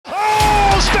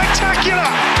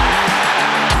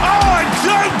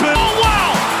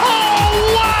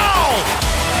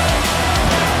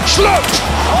Schlupp!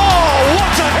 Oh,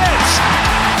 what a hit!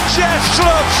 Jeff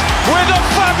Schlupp with a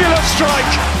fabulous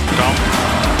strike! Kom,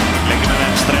 legger med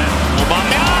venstre.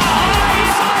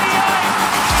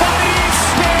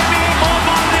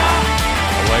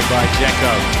 Away by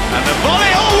Dzeko. And the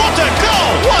volley, oh what a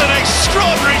goal! What an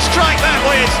extraordinary strike that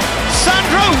was!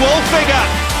 Sandro Wolfinger!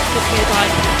 By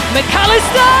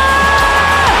McAllister!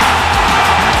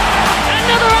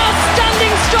 Another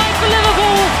outstanding strike for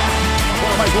Liverpool!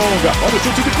 Bola mais longa, olha o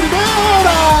chute de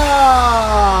primeira!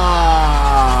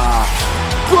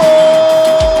 Gol!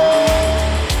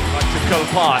 Back to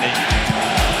Kopani.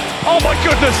 Oh my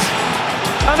goodness!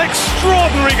 An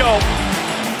extraordinary goal!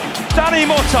 Danny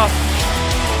Motta.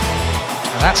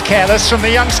 And that's careless from the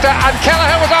youngster, and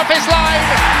Kelleher was off his line!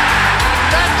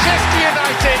 Manchester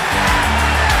United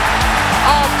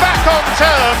are back on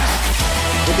terms.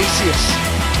 Vinicius.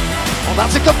 Oh,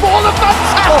 that's a good ball, a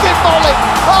fantastic volley!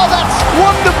 Oh, that's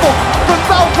wonderful from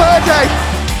Valverde!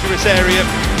 This area.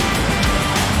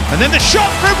 And then the shot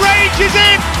from range is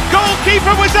in!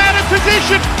 Goalkeeper was out of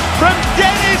position from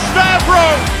Dennis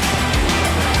Vavro!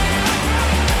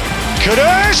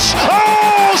 Kroos!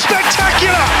 Oh,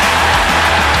 spectacular!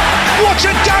 What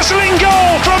a dazzling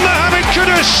goal from Mohamed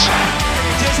Kroos!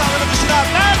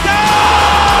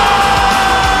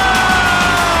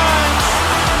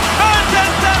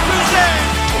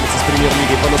 Из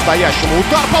премьер-лиги по-настоящему.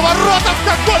 Удар по воротам,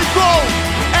 какой гол!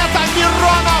 Это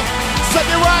Миронов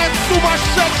забивает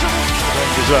сумасшедшему!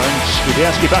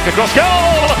 Skubianski back across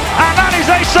goal! And that is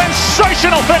a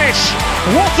sensational finish!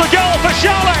 What a goal for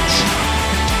Charlotte!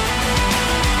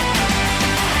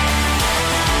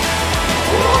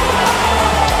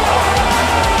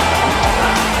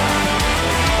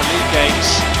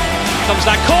 Games. Comes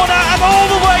that corner and all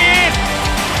the way in.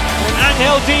 And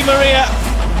Angel Di Maria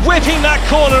whipping that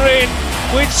corner in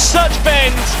with such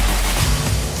bend.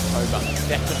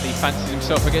 Definitely fancies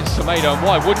himself against Tomato, and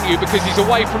why wouldn't you? Because he's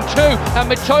away from two,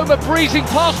 and Mitoma breezing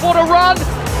past. What a run!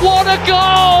 What a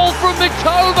goal from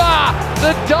Mitoma!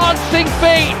 The dancing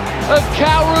feet of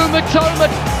Kaoru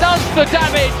Mitoma does the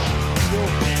damage.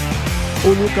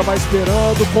 O Luca vai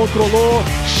esperando, controlou,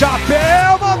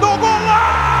 chapéu, mandou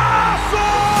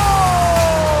golaço!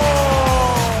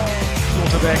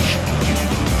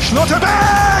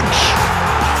 Schlotterbeck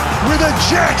with a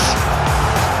jet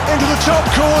into the top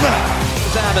corner.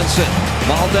 Amundsen,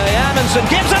 Valde Amundsen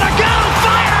gives it a go,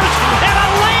 fires, and a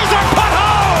laser put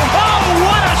home! Oh,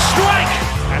 what a strike!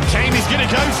 And Kane is going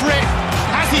to go for it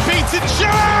as he beats it.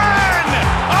 Jan!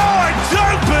 Oh, I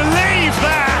don't believe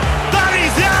that! That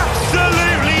is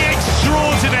absolutely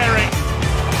extraordinary!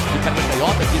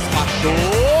 Pelota despachou,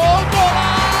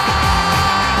 golaço!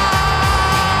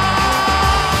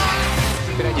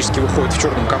 Периодически выходит в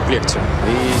черном комплекте.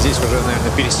 И здесь уже,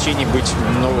 наверное, пересечений быть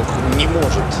новых не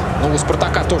может. Но у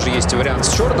Спартака тоже есть вариант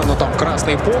с черным, но там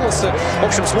красные полосы. В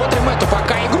общем, смотрим эту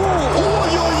пока игру.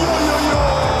 Ой-ой-ой-ой-ой!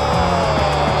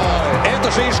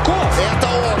 Это же Ишков! Это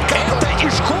он! Это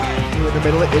Ишков! In the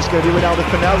middle, it is going to be Ronaldo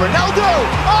for now. Ronaldo!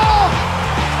 Oh!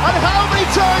 And how many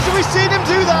times have we seen him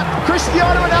do that?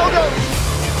 Cristiano Ronaldo!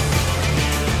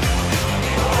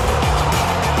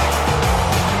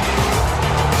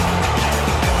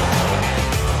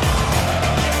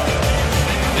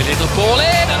 The little ball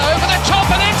in and over the top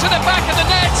and into the back of the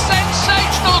net.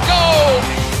 Sensational goal!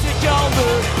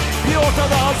 Bir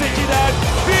ortada Hazeki'den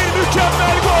bir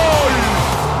mükemmel gol!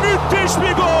 Müthiş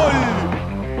bir gol!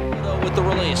 With the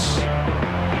release,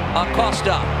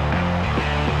 Acosta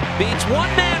beats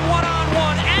one man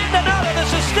one-on-one and another.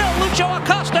 This is still Lucho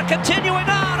Acosta continuing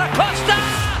on. Acosta!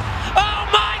 Oh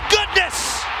my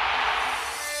goodness!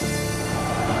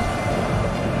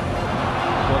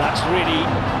 Well, that's really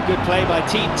good play by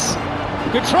Teets.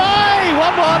 Good try!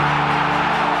 1-1.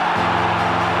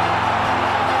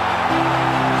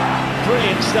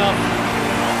 Brilliant stuff.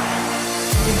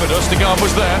 But Ostergaard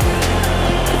was there.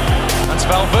 That's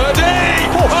Valverde!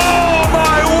 Oh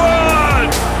my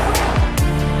word!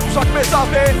 Uzak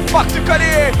mesafe, baktı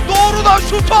kaleye, doğrudan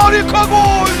şut, harika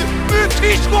gol!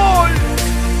 Müthiş gol!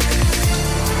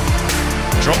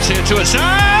 Drops here to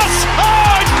Azaz!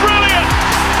 Oh, it's brilliant!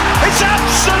 It's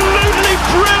absolutely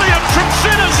brilliant from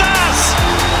Azaz!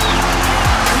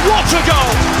 What a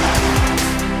goal!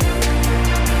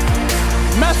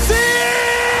 Messi!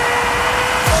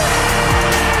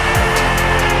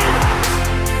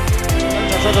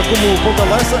 Joga como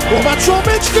ponta-lança, o remate João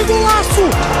Mendes, que golaço!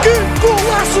 Que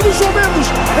golaço do João Mendes!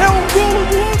 É golo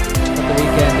do outro! The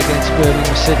weekend against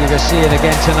Birmingham City, we're seeing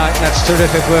again tonight. That's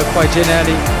terrific work by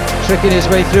Ginelli, tricking his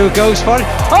way through, goes for it.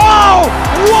 Oh,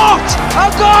 what a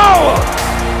goal!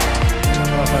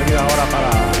 Ahora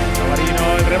para Marino,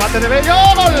 el remate de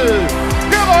Bello, gol!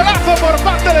 ¡Qué golazo por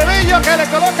parte de Bello que le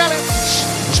coloca el...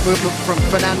 This movement from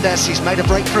Fernandes, he's made a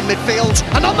break from midfield,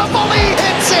 and on the volley he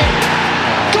hits it!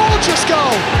 Gorgeous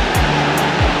goal!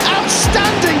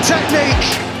 Outstanding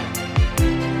technique!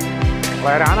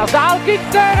 Rana dálky,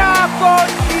 která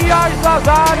končí až za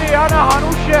zády Jana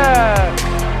Hanuše.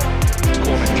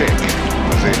 Corner kick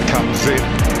as it comes in.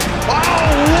 Oh,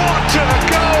 what a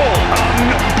goal!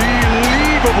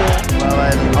 Unbelievable! Well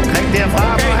then, omkring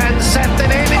derfra får han sat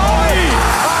den ind i...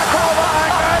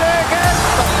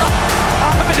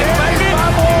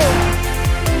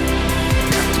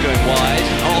 It's going wide.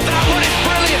 Oh, that one is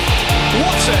brilliant!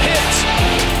 What a hit!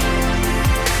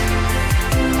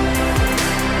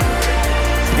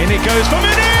 In it goes for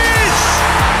Nunez!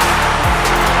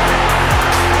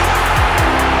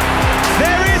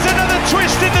 There is another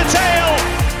twist in the tail!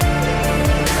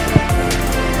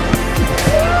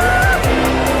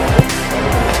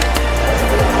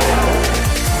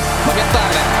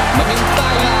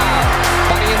 Моментально!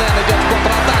 Паринен идет в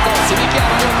контратаку. Семикян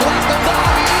идет классно.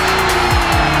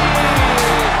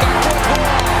 Какой гол!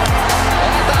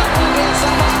 Это Nunez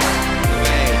сама.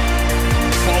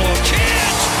 Follow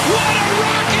chance! What a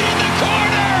rocket in the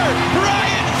corner!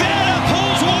 Brian Vera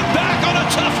pulls one back on a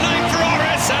tough night for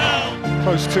RSL.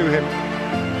 Close to him.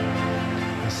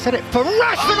 Set it for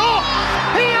Rashford. Oh,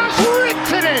 he has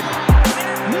ripped it in.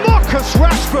 Marcus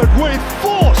Rashford with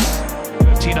force.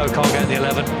 Tino can't get the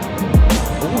 11.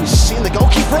 Oh, he's seen the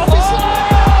goalkeeper off his line.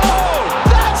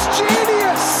 That's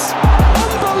genius!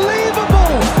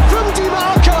 Unbelievable from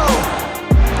DiMarco.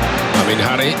 I mean,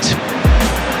 Harit.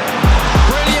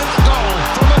 Brilliant goal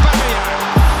from Aubameyang.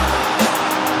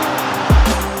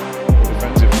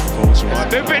 Defensive force right.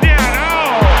 Vinicius!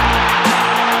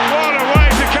 What a way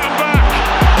to come back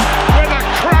with a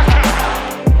cracker!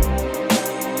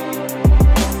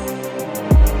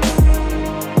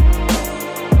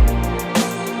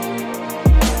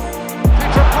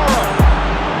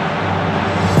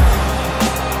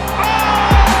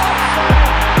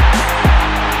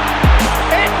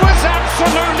 It was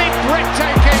absolutely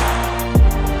breathtaking.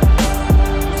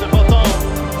 Yusuf Atal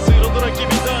sıyrıldı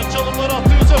rakibinden, çalımlar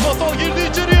attı. Yusuf Atal girdi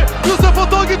içeriye. Yusuf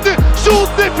Atal gitti. Şut,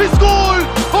 nefis gol.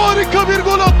 Harika bir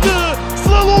gol attı.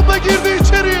 Slalomla girdi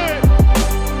içeriye.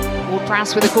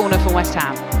 Ward-Prowse with a corner for West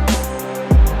Ham.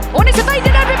 Oh, and it's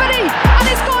evaded everybody, and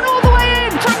it's gone all the way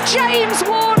in from James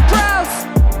Ward-Prowse.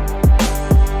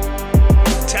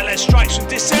 Telles strikes from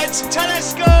distance. Telles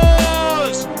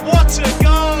scores! What a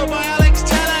goal by Alex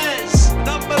Telles! An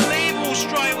unbelievable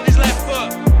strike with his left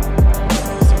foot.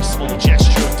 Some small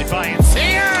gesture of defiance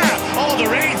here. Oh, the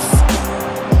race!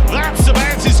 That's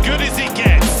about as good as it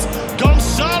gets.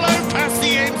 Gonzalo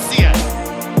Paciencia.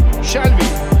 Shelby.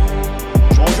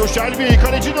 Jojo Shelby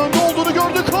kalecinin önde olduğunu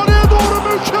gördü. Kaleye doğru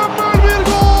mükemmel bir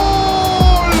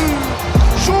gol.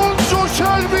 Jojo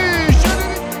Shelby.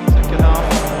 Second half.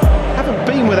 Haven't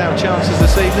been without chances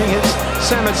this evening. It's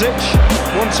Samazic.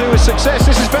 1-2 with success.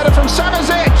 This is better from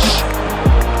Samazic.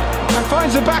 And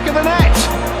finds the back of the net.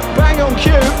 Bang on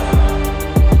cue.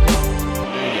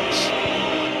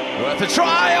 Worth a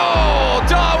try. Oh,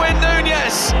 Darwin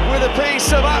Nunez with a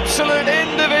piece of absolute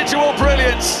individual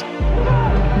brilliance.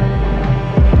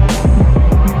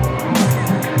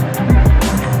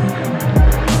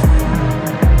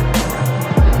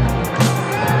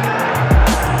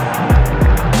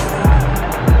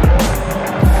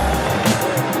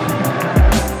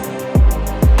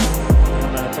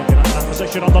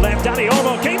 On the left, Danny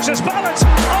Olmo keeps his balance.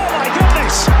 Oh my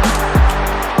goodness!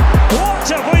 What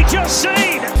have we just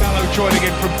seen? Dalot joining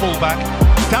in from fullback.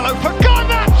 Dalot for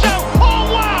Garnacho.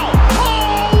 Oh wow!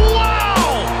 Oh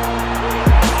wow!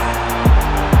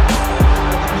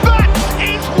 That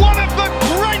is one of the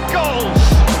great goals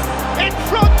in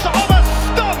front of a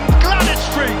stunned Gladys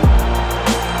Street.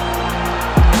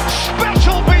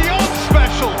 Special beyond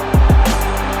special.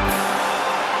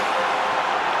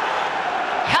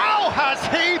 How has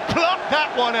he plucked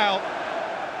that one out?